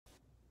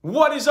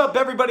What is up,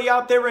 everybody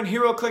out there in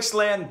Heroclix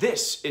land?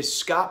 This is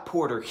Scott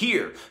Porter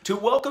here to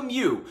welcome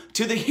you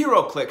to the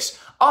Heroclix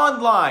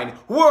Online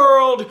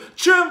World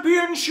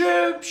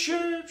Championship.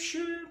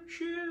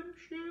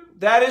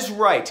 That is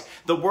right.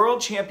 The World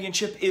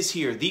Championship is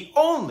here. The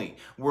only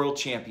World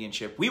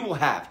Championship we will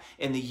have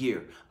in the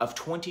year of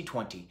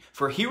 2020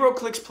 for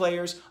Heroclix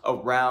players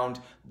around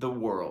the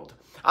world.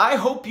 I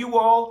hope you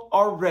all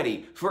are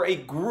ready for a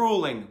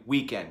grueling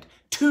weekend.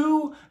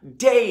 2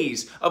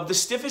 days of the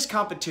stiffest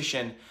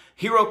competition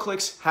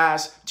Heroclix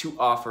has to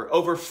offer.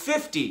 Over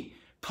 50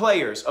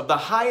 players of the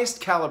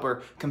highest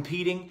caliber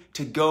competing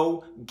to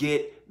go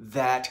get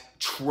that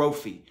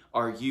trophy.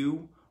 Are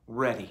you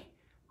ready?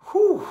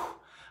 Whew,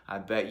 I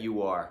bet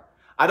you are.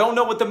 I don't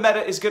know what the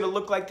meta is going to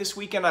look like this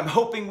weekend. I'm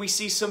hoping we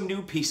see some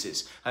new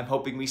pieces. I'm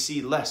hoping we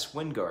see less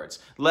Windguards,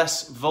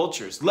 less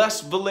Vultures,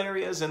 less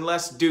Valerias, and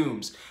less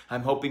Dooms.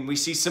 I'm hoping we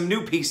see some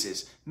new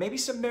pieces. Maybe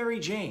some Mary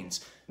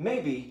Janes.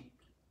 Maybe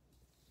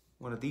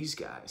one of these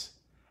guys.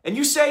 And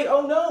you say,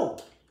 oh no,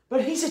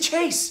 but he's a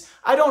chase.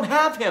 I don't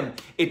have him.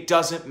 It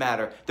doesn't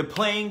matter. The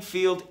playing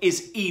field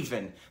is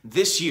even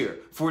this year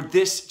for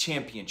this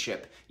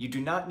championship. You do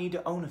not need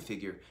to own a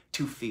figure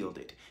to field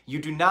it. You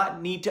do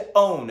not need to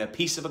own a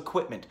piece of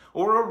equipment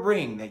or a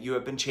ring that you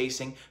have been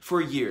chasing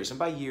for years. And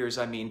by years,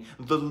 I mean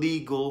the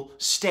legal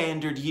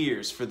standard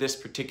years for this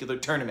particular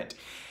tournament.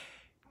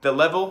 The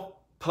level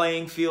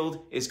playing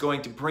field is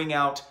going to bring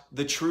out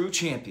the true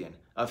champion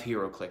of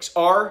Heroclix.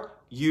 Are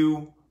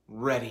you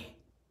ready?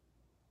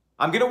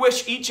 I'm going to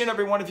wish each and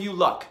every one of you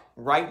luck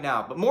right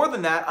now. But more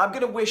than that, I'm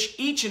going to wish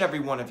each and every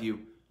one of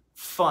you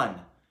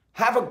fun.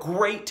 Have a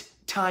great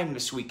time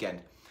this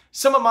weekend.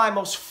 Some of my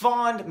most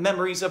fond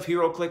memories of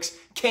Heroclix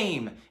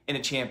came in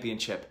a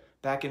championship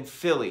back in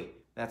Philly.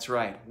 That's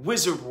right,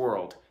 Wizard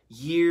World,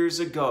 years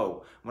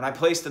ago when I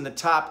placed in the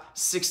top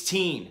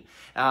 16.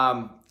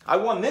 I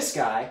won this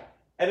guy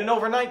at an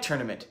overnight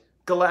tournament,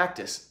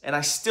 Galactus, and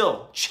I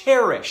still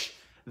cherish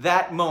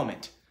that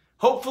moment.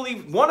 Hopefully,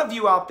 one of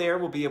you out there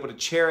will be able to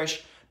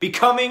cherish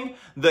becoming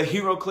the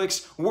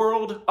Heroclix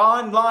World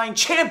Online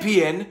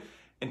Champion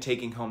and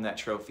taking home that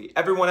trophy.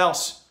 Everyone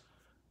else,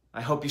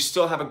 I hope you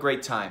still have a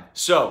great time.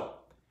 So,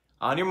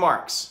 on your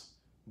marks,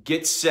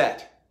 get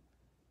set,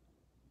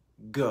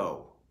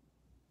 go.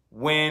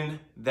 Win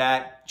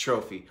that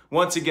trophy.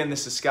 Once again,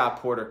 this is Scott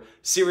Porter.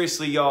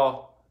 Seriously,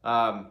 y'all,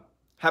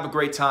 have a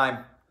great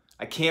time.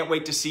 I can't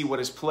wait to see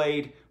what is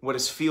played, what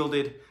is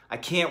fielded. I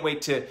can't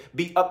wait to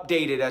be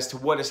updated as to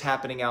what is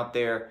happening out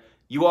there.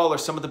 You all are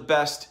some of the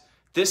best.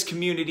 This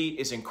community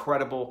is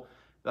incredible.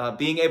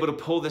 Being able to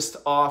pull this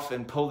off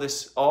and pull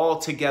this all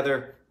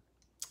together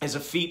is a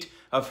feat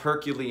of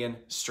Herculean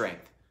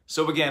strength.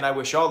 So again, I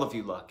wish all of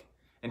you luck.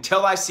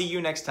 Until I see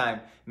you next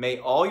time, may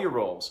all your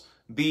rolls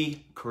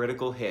be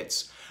critical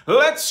hits.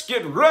 Let's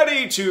get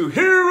ready to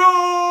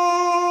hero!